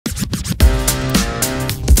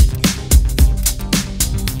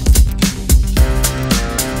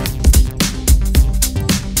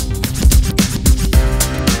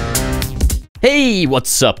Hey,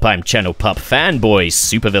 what's up? I'm Channel Pup Fanboy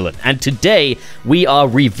Supervillain, and today we are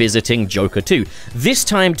revisiting Joker 2, this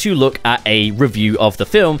time to look at a review of the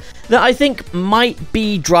film that I think might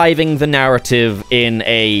be driving the narrative in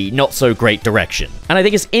a not-so-great direction. And I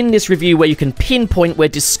think it's in this review where you can pinpoint where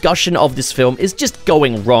discussion of this film is just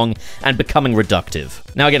going wrong and becoming reductive.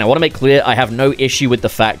 Now again, I want to make clear I have no issue with the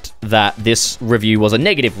fact that this review was a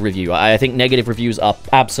negative review. I think negative reviews are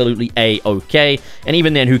absolutely A-okay, and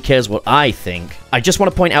even then, who cares what I think? I just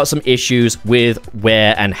want to point out some issues with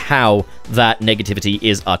where and how that negativity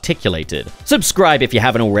is articulated. Subscribe if you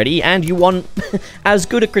haven't already, and you want as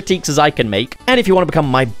good a critiques as I can make. And if you want to become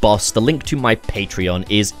my boss, the link to my Patreon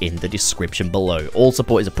is in the description below. All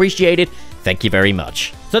support is appreciated. Thank you very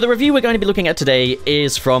much. So the review we're going to be looking at today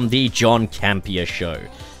is from the John Campea show.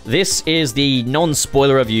 This is the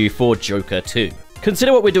non-spoiler review for Joker 2.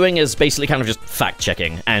 Consider what we're doing as basically kind of just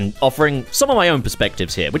fact-checking and offering some of my own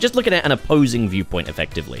perspectives here. We're just looking at an opposing viewpoint,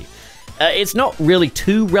 effectively. It's not really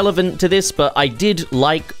too relevant to this, but I did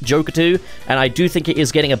like Joker 2, and I do think it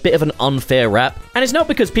is getting a bit of an unfair rap. And it's not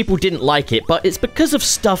because people didn't like it, but it's because of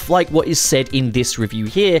stuff like what is said in this review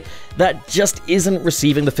here that just isn't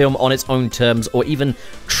receiving the film on its own terms or even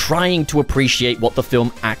trying to appreciate what the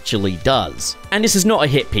film actually does. And this is not a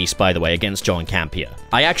hit piece, by the way, against John Campea.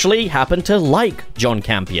 I actually happen to like John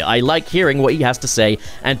Campea. I like hearing what he has to say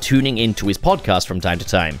and tuning into his podcast from time to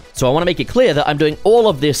time. So I want to make it clear that I'm doing all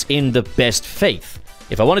of this in the best faith.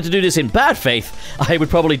 If I wanted to do this in bad faith, I would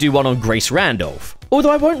probably do one on Grace Randolph. Although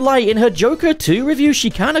I won't lie, in her Joker 2 review, she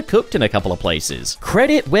kinda cooked in a couple of places.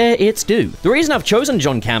 Credit where it's due. The reason I've chosen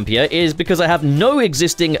John Campea is because I have no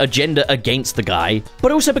existing agenda against the guy,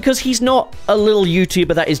 but also because he's not a little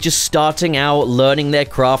YouTuber that is just starting out, learning their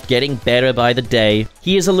craft, getting better by the day.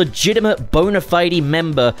 He is a legitimate, bona fide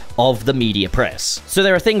member of the media press. So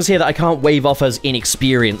there are things here that I can't wave off as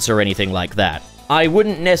inexperience or anything like that. I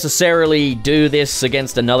wouldn't necessarily do this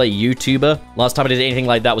against another YouTuber. Last time I did anything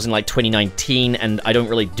like that was in like 2019, and I don't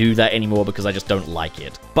really do that anymore because I just don't like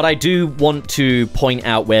it. But I do want to point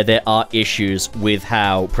out where there are issues with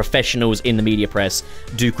how professionals in the media press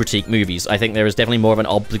do critique movies. I think there is definitely more of an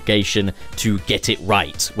obligation to get it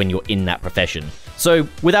right when you're in that profession. So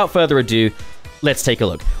without further ado, let's take a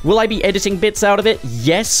look. Will I be editing bits out of it?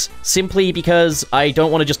 Yes, simply because I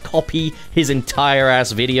don't want to just copy his entire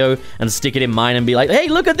ass video and stick it in mine and be like, hey,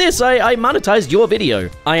 look at this, I monetized your video.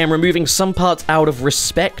 I am removing some parts out of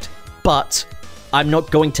respect, but I'm not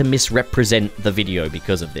going to misrepresent the video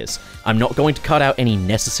because of this. I'm not going to cut out any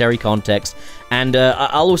necessary context, and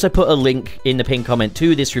I'll also put a link in the pinned comment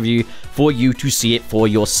to this review for you to see it for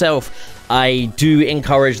yourself. I do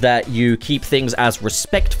encourage that you keep things as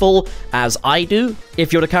respectful as I do.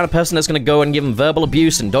 If you're the kind of person that's going to go and give them verbal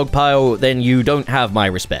abuse and dogpile, then you don't have my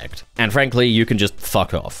respect. And frankly, you can just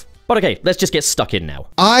fuck off. But okay, let's just get stuck in now.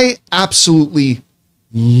 I absolutely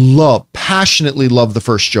passionately love the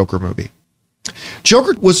first Joker movie.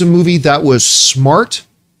 Joker was a movie that was smart,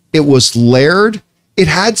 it was layered, it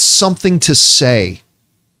had something to say.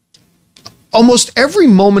 Almost every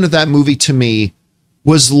moment of that movie to me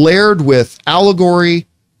was layered with allegory,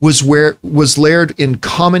 was layered in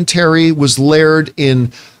commentary, was layered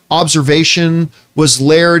in observation, was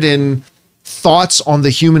layered in thoughts on the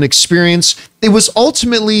human experience. It was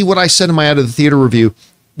ultimately what I said in my Out of the Theater review.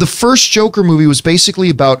 The first Joker movie was basically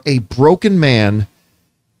about a broken man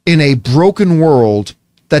in a broken world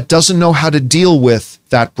that doesn't know how to deal with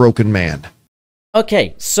that broken man.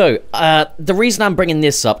 Okay, so the reason I'm bringing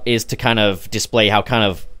this up is to kind of display how kind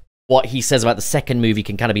of what he says about the second movie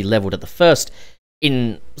can kind of be leveled at the first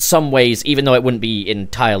in some ways, even though it wouldn't be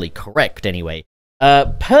entirely correct anyway.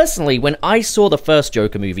 Personally, when I saw the first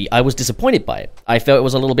Joker movie, I was disappointed by it. I felt it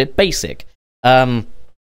was a little bit basic.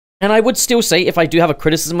 And I would still say, if I do have a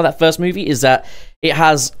criticism of that first movie, is that it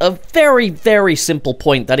has a very, very simple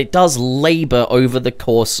point that it does labor over the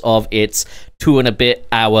course of its 2.5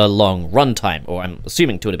 hour long runtime, or I'm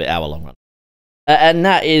assuming 2.5 hour long run. And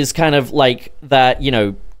that is kind of like that, you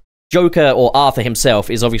know, Joker, or Arthur himself,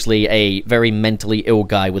 is obviously a very mentally ill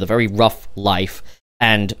guy with a very rough life,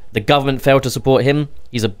 and the government failed to support him.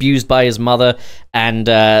 He's abused by his mother, and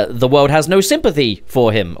the world has no sympathy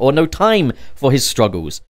for him, or no time for his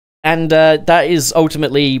struggles. And that is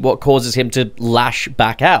ultimately what causes him to lash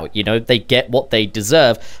back out. You know, they get what they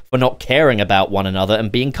deserve for not caring about one another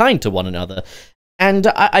and being kind to one another. And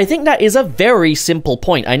I think that is a very simple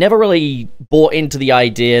point. I never really bought into the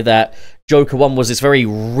idea that Joker 1 was this very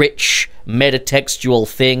rich, metatextual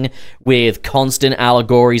thing with constant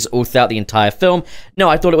allegories all throughout the entire film. No,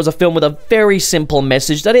 I thought it was a film with a very simple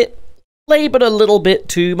message that it labored a little bit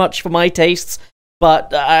too much for my tastes,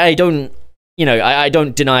 but I don't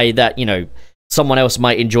deny that, someone else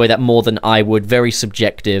might enjoy that more than I would. Very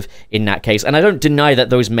subjective in that case. And I don't deny that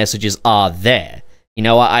those messages are there. You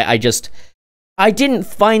know, I didn't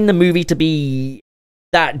find the movie to be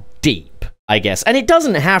that deep, I guess. And it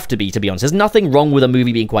doesn't have to be honest. There's nothing wrong with a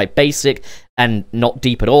movie being quite basic and not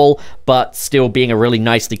deep at all, but still being a really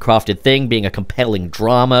nicely crafted thing, being a compelling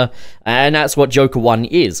drama. And that's what Joker 1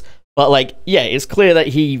 is. But, like, yeah, it's clear that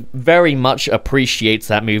he very much appreciates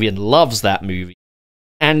that movie and loves that movie.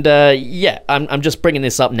 And, yeah, I'm just bringing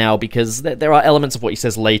this up now because there are elements of what he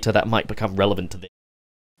says later that might become relevant to this.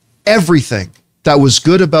 Everything that was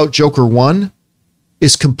good about Joker 1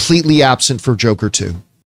 is completely absent for Joker 2.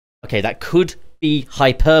 Okay, that could be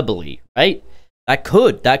hyperbole, right? That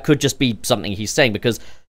could just be something he's saying, because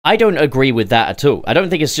I don't agree with that at all. I don't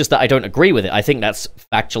think it's just that I don't agree with it. I think that's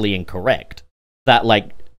factually incorrect. That,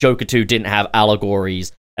 like, Joker 2 didn't have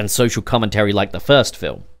allegories and social commentary like the first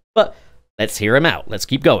film. But let's hear him out. Let's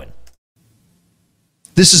keep going.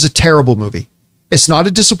 This is a terrible movie. It's not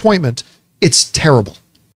a disappointment. It's terrible.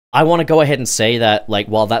 I want to go ahead and say that, like,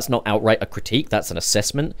 while that's not outright a critique, that's an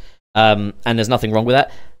assessment, and there's nothing wrong with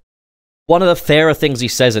that. One of the fairer things he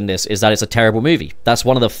says in this is that it's a terrible movie. That's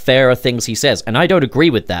one of the fairer things he says, and I don't agree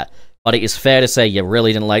with that. But it is fair to say you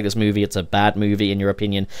really didn't like this movie, it's a bad movie in your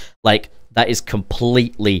opinion. Like, that is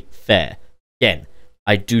completely fair. Again,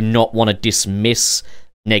 I do not want to dismiss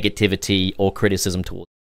negativity or criticism towards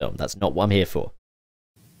the film. That's not what I'm here for.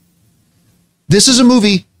 This is a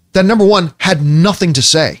movie that, number one, had nothing to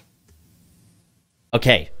say.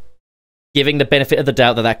 Okay. Giving the benefit of the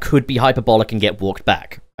doubt that that could be hyperbolic and get walked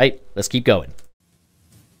back. Right? Let's keep going.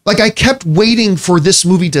 Like, I kept waiting for this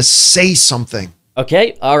movie to say something.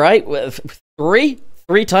 Okay, all right. Three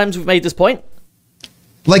times we've made this point.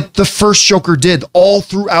 Like the first Joker did, all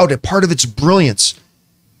throughout it, part of its brilliance.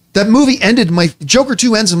 That movie ended, Joker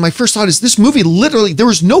 2 ends, and my first thought is, this movie literally, there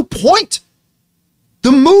was no point.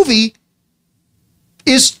 The movie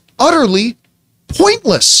is utterly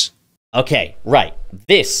pointless. Okay, right.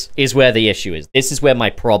 This is where the issue is. This is where my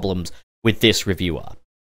problems with this review are.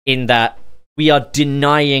 In that we are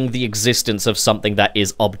denying the existence of something that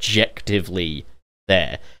is objectively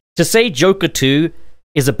there. To say Joker 2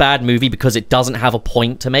 is a bad movie because it doesn't have a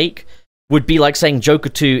point to make would be like saying Joker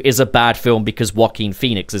 2 is a bad film because Joaquin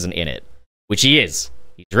Phoenix isn't in it. Which he is.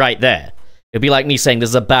 He's right there. It'd be like me saying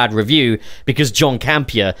there's a bad review because John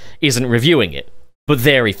Campea isn't reviewing it. But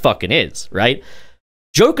there he fucking is, right?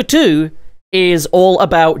 Joker 2 is all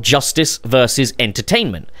about justice versus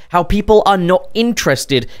entertainment. How people are not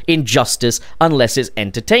interested in justice unless it's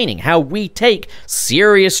entertaining. How we take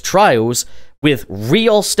serious trials with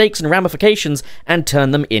real stakes and ramifications and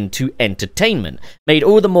turn them into entertainment. Made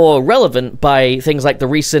all the more relevant by things like the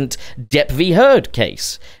recent Depp v. Heard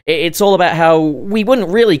case. It's all about how we wouldn't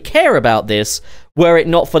really care about this were it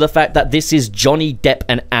not for the fact that this is Johnny Depp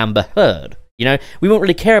and Amber Heard. You know, we won't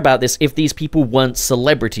really care about this if these people weren't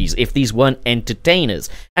celebrities, if these weren't entertainers.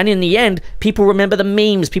 And in the end, people remember the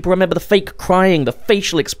memes, people remember the fake crying, the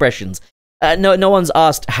facial expressions. No one's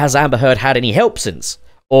asked, has Amber Heard had any help since?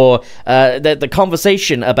 Or the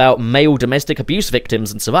conversation about male domestic abuse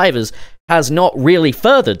victims and survivors has not really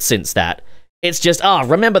furthered since that. It's just,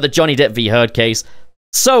 remember the Johnny Depp v. Heard case?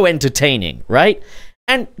 So entertaining, right?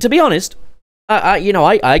 And to be honest,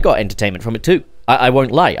 I got entertainment from it too. I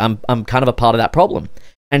won't lie, I'm kind of a part of that problem.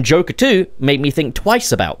 And Joker 2 made me think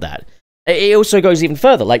twice about that. It also goes even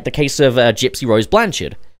further, like the case of Gypsy Rose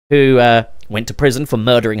Blanchard, who went to prison for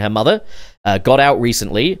murdering her mother, got out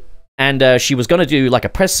recently, and she was going to do like a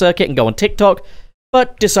press circuit and go on TikTok,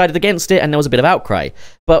 but decided against it, and there was a bit of outcry.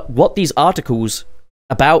 But what these articles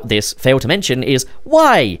about this fail to mention is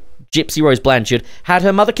why Gypsy Rose Blanchard had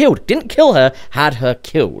her mother killed. Didn't kill her, had her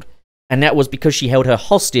killed. And that was because she held her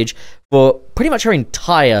hostage for pretty much her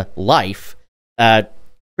entire life,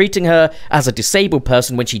 treating her as a disabled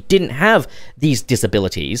person when she didn't have these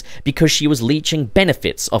disabilities because she was leeching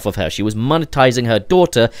benefits off of her. She was monetizing her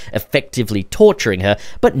daughter, effectively torturing her,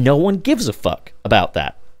 but no one gives a fuck about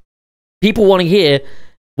that. People want to hear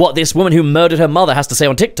what this woman who murdered her mother has to say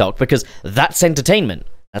on TikTok because that's entertainment.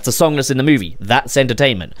 That's a song that's in the movie. That's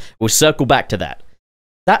entertainment. We'll circle back to that.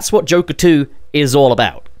 That's what Joker 2 is all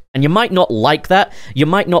about. And you might not like that. You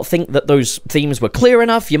might not think that those themes were clear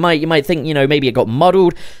enough. You might think, maybe it got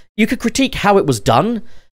muddled. You could critique how it was done,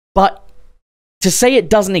 but to say it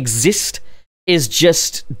doesn't exist is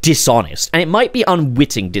just dishonest. And it might be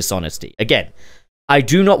unwitting dishonesty. Again, I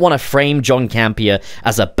do not want to frame John Campea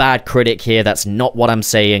as a bad critic here. That's not what I'm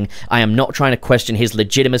saying. I am not trying to question his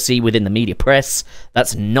legitimacy within the media press.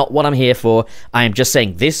 That's not what I'm here for. I am just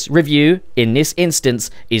saying this review, in this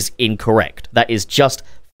instance, is incorrect. That is just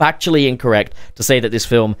factually incorrect to say that this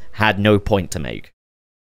film had no point to make.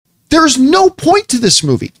 There's no point to this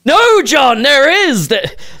movie. No, John, there is.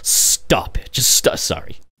 Stop it. Just stop.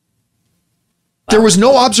 Sorry. There was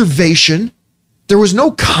no observation. There was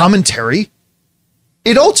no commentary.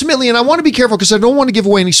 It ultimately, and I want to be careful because I don't want to give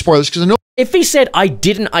away any spoilers, because I know if he said, I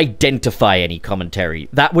didn't identify any commentary,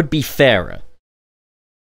 that would be fairer.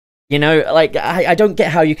 You know, like, I don't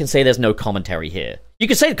get how you can say there's no commentary here. You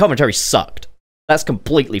can say the commentary sucked. That's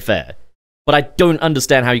completely fair. But I don't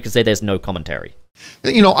understand how you can say there's no commentary.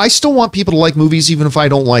 You know, I still want people to like movies even if I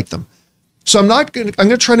don't like them. So I'm going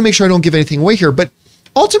to try to make sure I don't give anything away here. But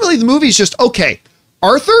ultimately, the movie is just, okay,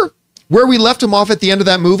 Arthur, where we left him off at the end of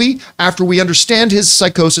that movie, after we understand his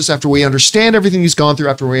psychosis, after we understand everything he's gone through,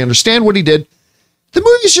 after we understand what he did, the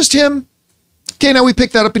movie's just him. Okay, now we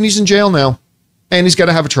pick that up and he's in jail now. And he's got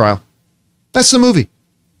to have a trial. That's the movie.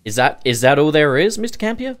 Is that all there is, Mr.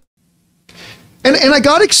 Campion? And I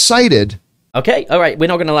got excited. Okay, all right, we're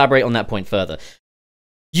not going to elaborate on that point further.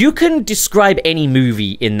 You can describe any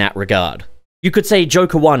movie in that regard. You could say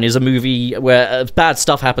Joker 1 is a movie where bad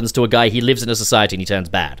stuff happens to a guy, he lives in a society and he turns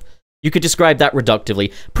bad. You could describe that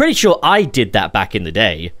reductively. Pretty sure I did that back in the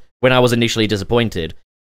day when I was initially disappointed.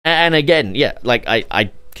 And again, yeah, like,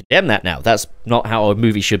 I condemn that now. That's not how a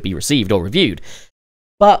movie should be received or reviewed.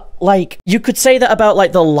 But, like, you could say that about,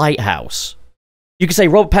 like, The Lighthouse. You could say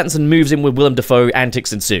Robert Pattinson moves in with Willem Dafoe,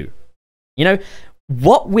 antics ensue. You know,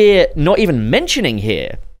 what we're not even mentioning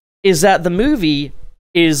here is that the movie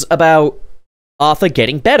is about Arthur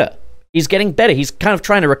getting better. He's getting better. He's kind of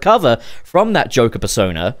trying to recover from that Joker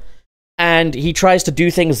persona, and he tries to do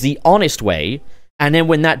things the honest way, and then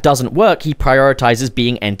when that doesn't work, he prioritizes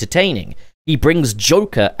being entertaining. He brings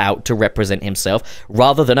Joker out to represent himself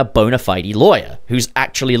rather than a bona fide lawyer who's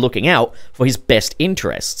actually looking out for his best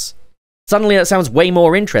interests. Suddenly that sounds way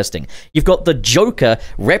more interesting. You've got the Joker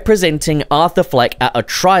representing Arthur Fleck at a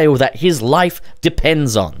trial that his life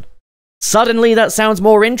depends on. Suddenly that sounds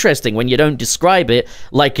more interesting when you don't describe it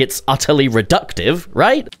like it's utterly reductive,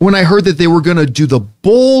 right? When I heard that they were going to do the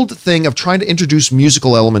bold thing of trying to introduce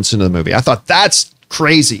musical elements into the movie, I thought, that's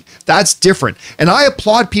crazy. That's different. And I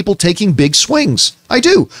applaud people taking big swings. I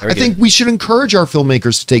do. I think we should encourage our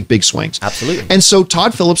filmmakers to take big swings. Absolutely. And so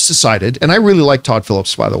Todd Phillips decided, and I really like Todd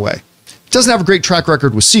Phillips, by the way. Doesn't have a great track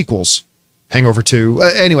record with sequels. Hangover 2.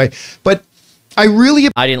 Anyway, but I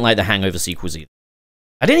didn't like the Hangover sequels either.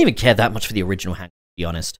 I didn't even care that much for the original Hangover, to be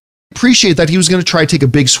honest. Appreciate that he was going to try to take a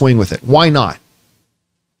big swing with it. Why not?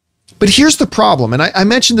 But here's the problem, and I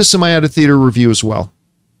mentioned this in my Out of Theater review as well.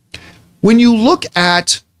 When you look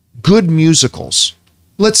at good musicals,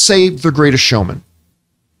 let's say The Greatest Showman,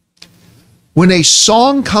 when a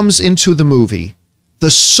song comes into the movie,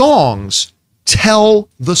 the songs tell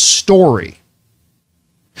the story.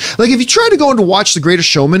 Like, if you try to go in to watch The Greatest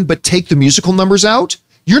Showman but take the musical numbers out,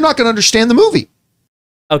 you're not going to understand the movie.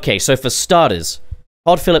 Okay, so for starters,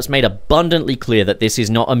 Todd Phillips made abundantly clear that this is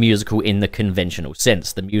not a musical in the conventional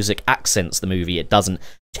sense. The music accents the movie, it doesn't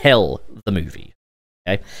tell the movie.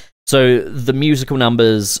 Okay? So the musical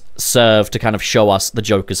numbers serve to kind of show us the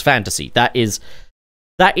Joker's fantasy. That is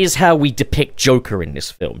how we depict Joker in this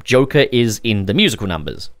film. Joker is in the musical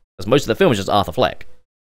numbers, because most of the film is just Arthur Fleck.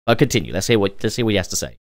 But continue. Let's hear what he has to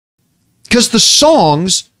say. Because the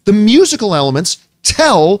songs, the musical elements,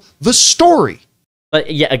 tell the story. But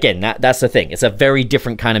yeah, again, that's the thing. It's a very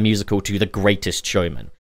different kind of musical to The Greatest Showman.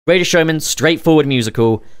 Greatest Showman, straightforward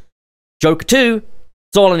musical. Joker 2,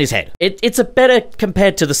 it's all in his head. It's a better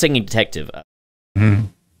compared to The Singing Detective. Mm-hmm.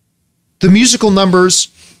 The musical numbers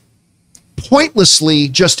pointlessly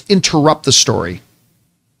just interrupt the story.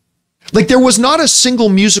 Like, there was not a single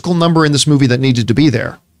musical number in this movie that needed to be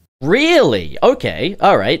there. Really? Okay,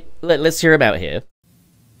 all right. Let's hear him out here.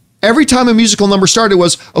 Every time a musical number started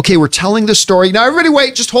was, okay, we're telling the story. Now, everybody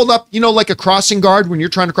wait, just hold up. You know, like a crossing guard when you're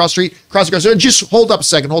trying to cross the street, just hold up a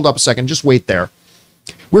second, just wait there.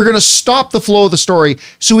 We're going to stop the flow of the story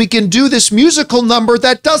so we can do this musical number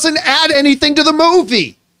that doesn't add anything to the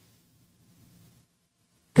movie.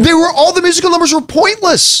 All the musical numbers were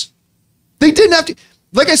pointless. They didn't have to.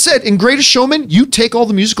 Like I said, in Greatest Showman, you take all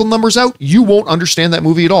the musical numbers out, you won't understand that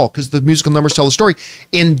movie at all because the musical numbers tell the story.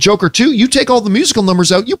 In Joker 2, you take all the musical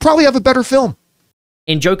numbers out, you probably have a better film.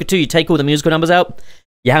 In Joker 2, you take all the musical numbers out,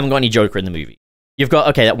 you haven't got any Joker in the movie. You've got,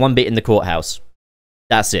 okay, that one bit in the courthouse.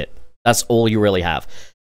 That's it. That's all you really have.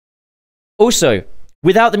 Also,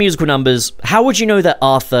 without the musical numbers, how would you know that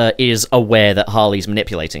Arthur is aware that Harley's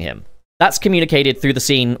manipulating him? That's communicated through the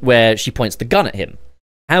scene where she points the gun at him.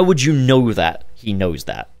 How would you know that he knows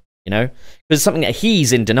that? you know? Because it's something that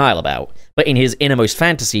he's in denial about. But in his innermost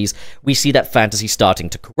fantasies, we see that fantasy starting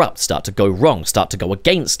to corrupt, start to go wrong, start to go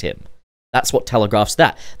against him. That's what telegraphs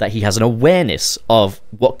that he has an awareness of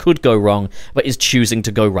what could go wrong, but is choosing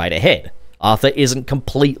to go right ahead. Arthur isn't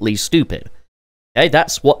completely stupid. Okay,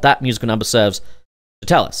 that's what that musical number serves to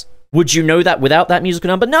tell us. Would you know that without that musical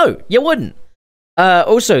number? No, you wouldn't.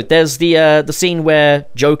 Also, there's the scene where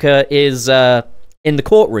Joker is in the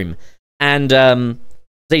courtroom, and Zazie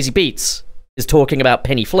Beetz is talking about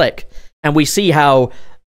Penny Fleck, and we see how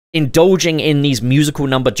indulging in these musical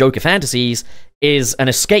number Joker fantasies is an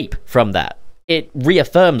escape from that. It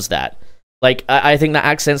reaffirms that. Like, I think that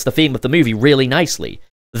accents the theme of the movie really nicely.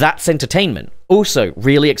 That's entertainment. Also,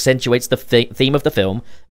 really accentuates the theme of the film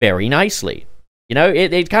very nicely. You know,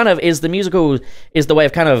 it kind of is, the musical is the way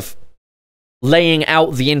of kind of laying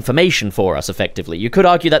out the information for us, effectively. You could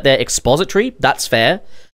argue that they're expository, that's fair.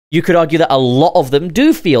 You could argue that a lot of them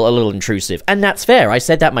do feel a little intrusive, and that's fair. I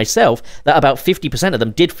said that myself, that about 50% of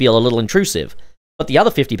them did feel a little intrusive. But the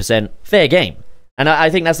other 50%, fair game. And I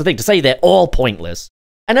think that's the thing, to say they're all pointless.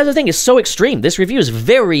 Another thing is so extreme. This review is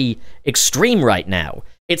very extreme right now.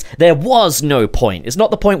 It's, there was no point. It's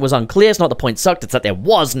not the point was unclear, it's not the point sucked, it's that there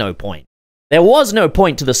was no point. There was no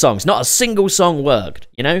point to the songs. Not a single song worked,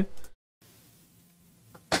 you know?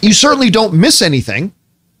 You certainly don't miss anything.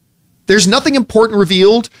 There's nothing important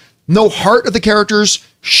revealed. No heart of the characters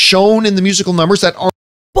shown in the musical numbers that are...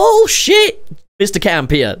 Bullshit, Mr.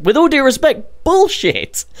 Campier. With all due respect,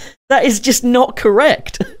 bullshit. That is just not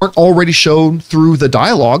correct. ...aren't already shown through the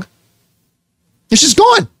dialogue. It's just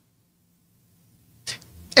gone.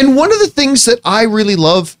 And one of the things that I really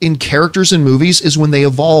love in characters in movies is when they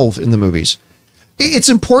evolve in the movies. It's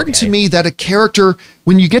important to me that a character,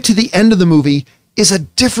 when you get to the end of the movie, is a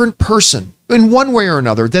different person in one way or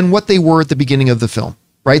another than what they were at the beginning of the film,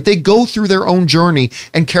 right? They go through their own journey,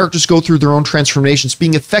 and characters go through their own transformations,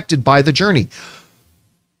 being affected by the journey.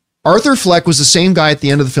 Arthur Fleck was the same guy at the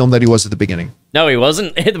end of the film that he was at the beginning. No, he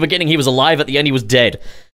wasn't. At the beginning, he was alive. At the end, he was dead.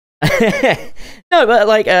 No, but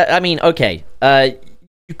like, I mean, okay.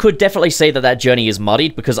 You could definitely say that that journey is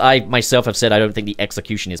muddied, because I myself have said I don't think the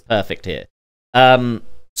execution is perfect here.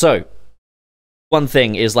 So, one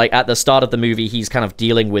thing is, like, at the start of the movie, he's kind of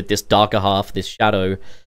dealing with this darker half, this shadow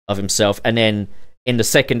of himself, and then in the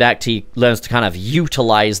second act, he learns to kind of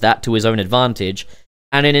utilize that to his own advantage,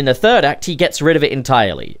 and then in the third act, he gets rid of it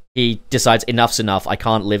entirely. He decides, enough's enough, I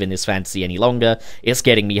can't live in this fantasy any longer, it's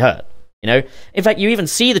getting me hurt, you know? In fact, you even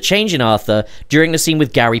see the change in Arthur during the scene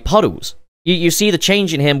with Gary Puddles. You see the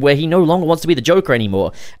change in him where he no longer wants to be the Joker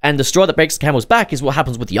anymore, and the straw that breaks the camel's back is what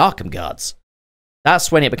happens with the Arkham guards.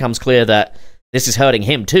 That's when it becomes clear that this is hurting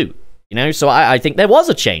him too, you know? So I think there was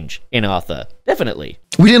a change in Arthur, definitely.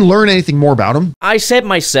 We didn't learn anything more about him. I said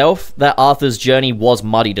myself that Arthur's journey was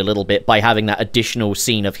muddied a little bit by having that additional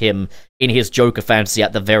scene of him in his Joker fantasy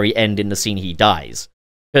at the very end in the scene he dies.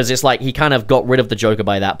 Because it's like he kind of got rid of the Joker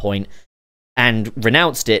by that point and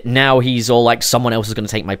renounced it. Now he's all like, someone else is going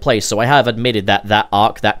to take my place. So I have admitted that that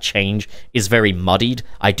arc, that change, is very muddied.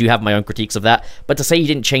 I do have my own critiques of that. But to say he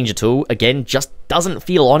didn't change at all, again, just doesn't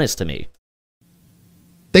feel honest to me.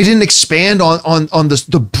 They didn't expand on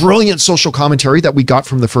the brilliant social commentary that we got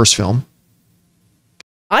from the first film.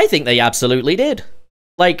 I think they absolutely did.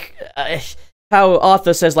 Like, how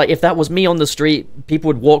Arthur says, like, if that was me on the street, people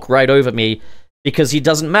would walk right over me because he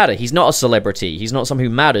doesn't matter. He's not a celebrity. He's not someone who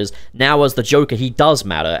matters. Now, as the Joker, he does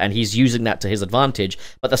matter, and he's using that to his advantage.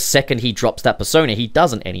 But the second he drops that persona, he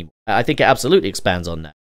doesn't anymore. I think it absolutely expands on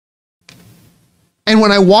that. And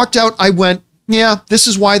when I walked out, I went, yeah, this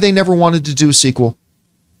is why they never wanted to do a sequel.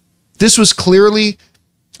 This was clearly,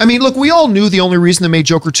 I mean, look, we all knew the only reason they made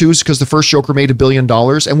Joker 2 is because the first Joker made $1 billion,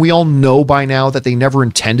 and we all know by now that they never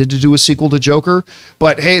intended to do a sequel to Joker,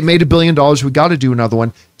 but hey, it made $1 billion, we got to do another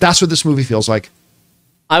one. That's what this movie feels like.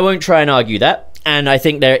 I won't try and argue that, and I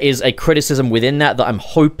think there is a criticism within that I'm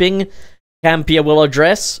hoping Campier will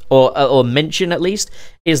address, or mention at least,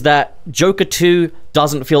 is that Joker 2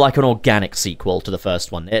 doesn't feel like an organic sequel to the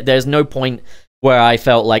first one. There's no point where I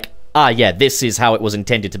felt like, yeah, this is how it was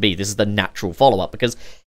intended to be. This is the natural follow-up. Because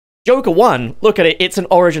Joker 1, look at it, it's an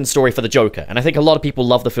origin story for the Joker. And I think a lot of people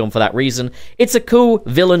love the film for that reason. It's a cool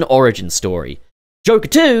villain origin story. Joker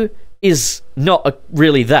 2 is not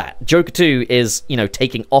really that. Joker 2 is, you know,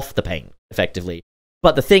 taking off the pain, effectively.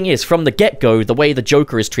 But the thing is, from the get-go, the way the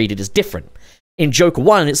Joker is treated is different. In Joker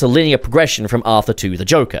 1, it's a linear progression from Arthur to the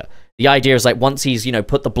Joker. The idea is like once he's, you know,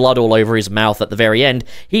 put the blood all over his mouth at the very end,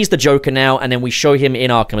 he's the Joker now, and then we show him in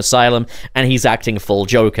Arkham Asylum, and he's acting full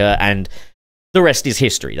Joker, and the rest is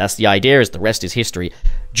history. That's the idea, is the rest is history.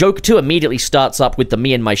 Joker 2 immediately starts up with the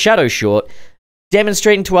Me and My Shadow short,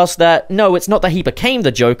 demonstrating to us that, no, it's not that he became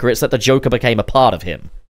the Joker, it's that the Joker became a part of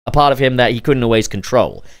him. A part of him that he couldn't always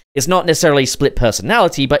control. It's not necessarily split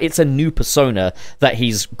personality, but it's a new persona that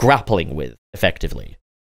he's grappling with, effectively.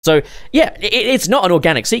 So, yeah, it's not an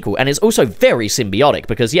organic sequel, and it's also very symbiotic,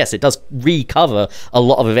 because, yes, it does recover a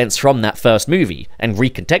lot of events from that first movie and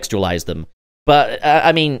recontextualize them. But,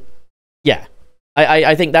 I mean, yeah.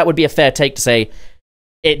 I think that would be a fair take to say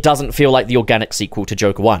it doesn't feel like the organic sequel to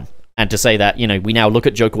Joker 1, and to say that, you know, we now look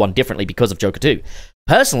at Joker 1 differently because of Joker 2.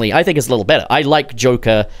 Personally, I think it's a little better. I like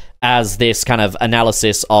Joker as this kind of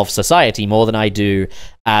analysis of society more than I do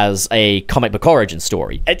as a comic book origin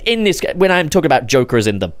story. In this, when I'm talking about Joker as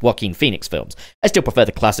in the Joaquin Phoenix films, I still prefer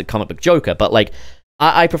the classic comic book Joker, but, like,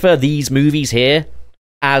 I prefer these movies here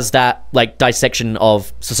as that, like, dissection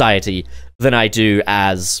of society than I do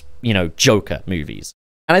as, you know, Joker movies.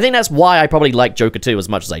 And I think that's why I probably like Joker 2 as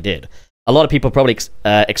much as I did. A lot of people probably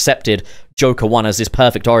accepted Joker 1 as this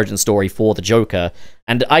perfect origin story for the Joker,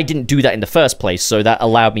 and I didn't do that in the first place, so that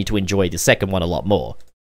allowed me to enjoy the second one a lot more.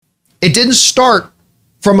 It didn't start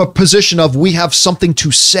from a position of we have something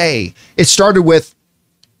to say. It started with,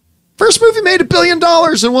 first movie made $1 billion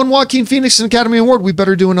and won Joaquin Phoenix an Academy Award. We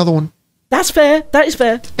better do another one. That's fair. That is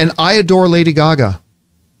fair. And I adore Lady Gaga.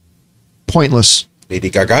 Pointless.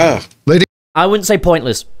 Lady Gaga. I wouldn't say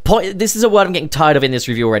pointless. This is a word I'm getting tired of in this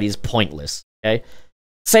review already, is pointless, okay?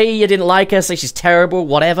 Say you didn't like her, say she's terrible,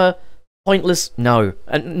 whatever. Pointless? No.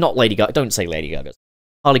 And not Lady Gaga. Don't say Lady Gaga.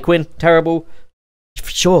 Harley Quinn? Terrible?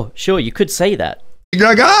 Sure, you could say that.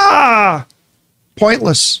 Gaga!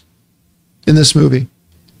 Pointless in this movie.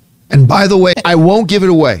 And by the way, I won't give it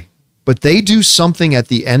away, but they do something at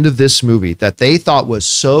the end of this movie that they thought was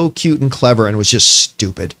so cute and clever and was just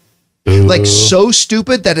stupid. Like, so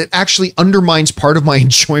stupid that it actually undermines part of my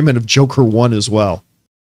enjoyment of Joker 1 as well.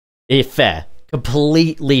 Fair.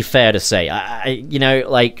 Completely fair to say. You know,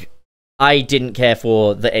 like, I didn't care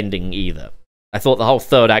for the ending either. I thought the whole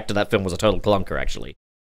third act of that film was a total clunker, actually.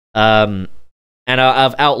 And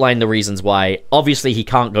I've outlined the reasons why. Obviously, he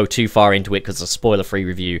can't go too far into it because it's a spoiler-free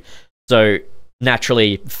review. So,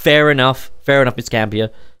 naturally, fair enough. Fair enough, Miss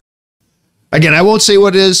Campia. Again, I won't say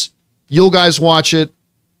what it is. You'll guys watch it.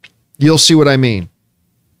 You'll see what I mean.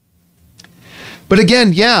 But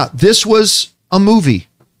again, yeah, this was a movie.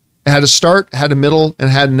 It had a start, had a middle, and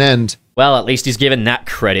had an end. Well, at least he's given that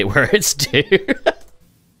credit where it's due.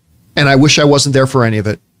 And I wish I wasn't there for any of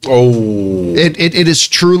it. Oh. It is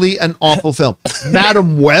truly an awful film.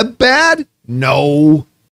 Madam Web bad? No.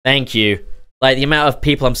 Thank you. Like, the amount of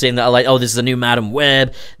people I'm seeing that are like, oh, this is a new Madam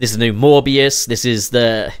Web, this is a new Morbius, this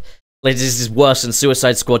is worse than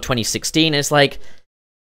Suicide Squad 2016. It's like,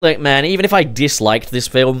 look, man, even if I disliked this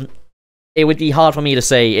film, it would be hard for me to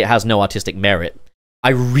say it has no artistic merit. I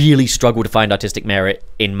really struggle to find artistic merit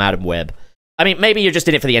in Madam Web. I mean, maybe you're just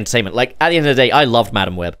in it for the entertainment. Like, at the end of the day, I loved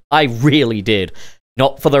Madam Web. I really did.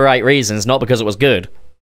 Not for the right reasons, not because it was good.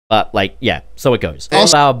 But, like, yeah, so it goes.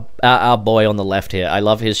 Also, our boy on the left here. I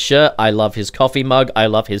love his shirt, I love his coffee mug, I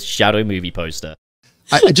love his Shadow movie poster.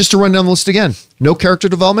 Just to run down the list again. No character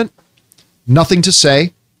development, nothing to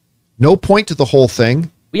say, no point to the whole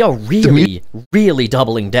thing. We are really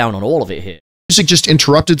doubling down on all of it here. Music just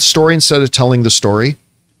interrupted the story instead of telling the story.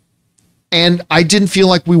 And I didn't feel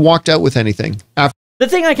like we walked out with anything. The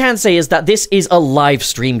thing I can say is that this is a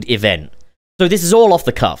live-streamed event. So this is all off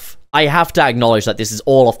the cuff. I have to acknowledge that this is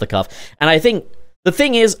all off the cuff. And I think the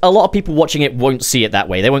thing is, a lot of people watching it won't see it that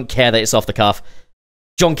way. They won't care that it's off the cuff.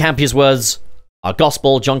 John Campia's words are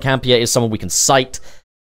gospel. John Campia is someone we can cite.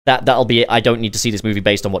 That'll be it. I don't need to see this movie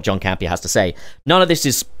based on what John Campia has to say. None of this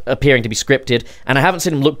is appearing to be scripted, and I haven't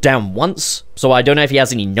seen him look down once, so I don't know if he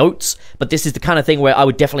has any notes, but this is the kind of thing where I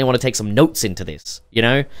would definitely want to take some notes into this, you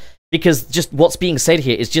know? Because just what's being said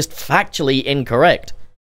here is just factually incorrect.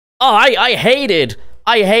 Oh, I hated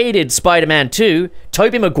Spider-Man 2.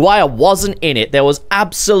 Tobey Maguire wasn't in it. There was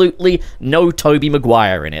absolutely no Tobey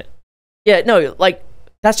Maguire in it. Yeah, no, like,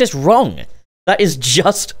 that's just wrong. That is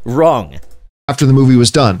just wrong. After the movie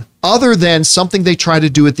was done, other than something they tried to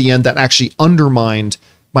do at the end that actually undermined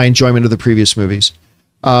my enjoyment of the previous movies.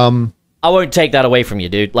 I won't take that away from you,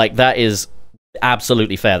 dude. Like, that is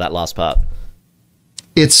absolutely fair, that last part.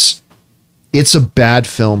 It's a bad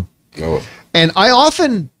film. Oh. And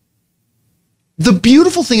the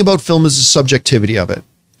beautiful thing about film is the subjectivity of it.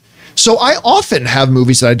 So I often have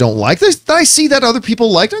movies that I don't like, that I see that other people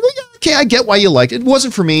liked. I go, yeah, okay, I get why you liked it. It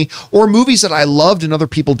wasn't for me. Or movies that I loved and other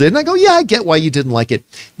people did. And I go, yeah, I get why you didn't like it.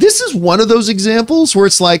 This is one of those examples where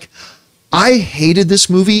it's like, I hated this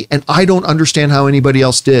movie and I don't understand how anybody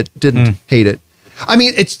else didn't hate it. I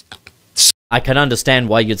mean, I can understand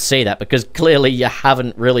why you'd say that, because clearly you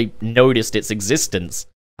haven't really noticed its existence.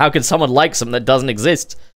 How can someone like something that doesn't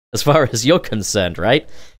exist, as far as you're concerned, right?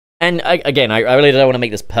 And again, I really don't want to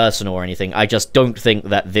make this personal or anything. I just don't think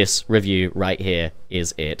that this review right here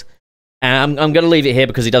is it. And I'm going to leave it here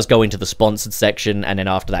because he does go into the sponsored section, and then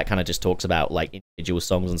after that kind of just talks about, like, individual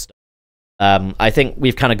songs and stuff. I think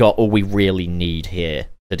we've kind of got all we really need here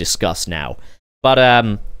to discuss now. But,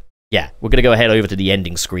 yeah, we're going to go ahead over to the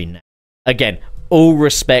ending screen now. Again, all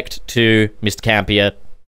respect to Mr. Campier.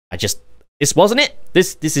 This wasn't it.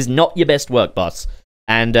 This is not your best work, boss.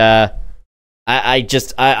 And,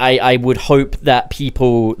 I would hope that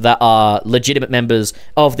people that are legitimate members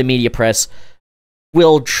of the media press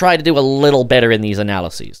will try to do a little better in these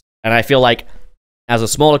analyses. And I feel like, as a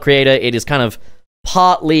smaller creator, it is kind of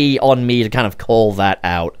partly on me to kind of call that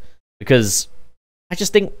out, because I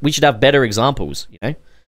just think we should have better examples, you know?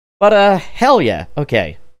 But, hell yeah.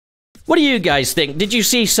 Okay. What do you guys think? Did you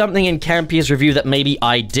see something in Campier's review that maybe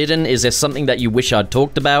I didn't? Is there something that you wish I'd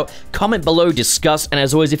talked about? Comment below, discuss, and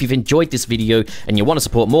as always, if you've enjoyed this video and you want to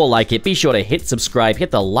support more like it, be sure to hit subscribe, hit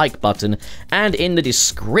the like button, and in the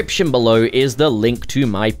description below is the link to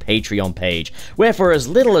my Patreon page, where for as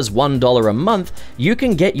little as $1 a month, you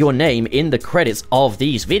can get your name in the credits of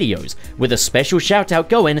these videos, with a special shout out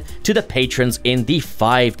going to the patrons in the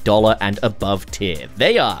 $5 and above tier.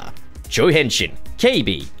 They are Joe Henshin,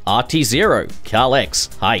 KB, RT0, Carl X,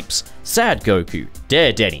 Hypes, Sad Goku,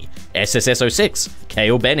 Dare Denny, SSS06,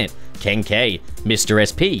 KO Bennett, Ken K, Mr.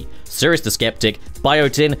 SP, Cirrus the Skeptic,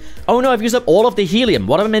 Biotin, oh no, I've used up all of the helium,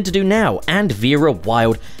 what am I meant to do now? And Vera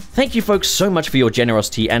Wild. Thank you folks so much for your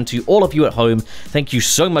generosity, and to all of you at home, thank you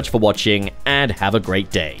so much for watching, and have a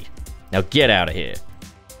great day. Now get out of here.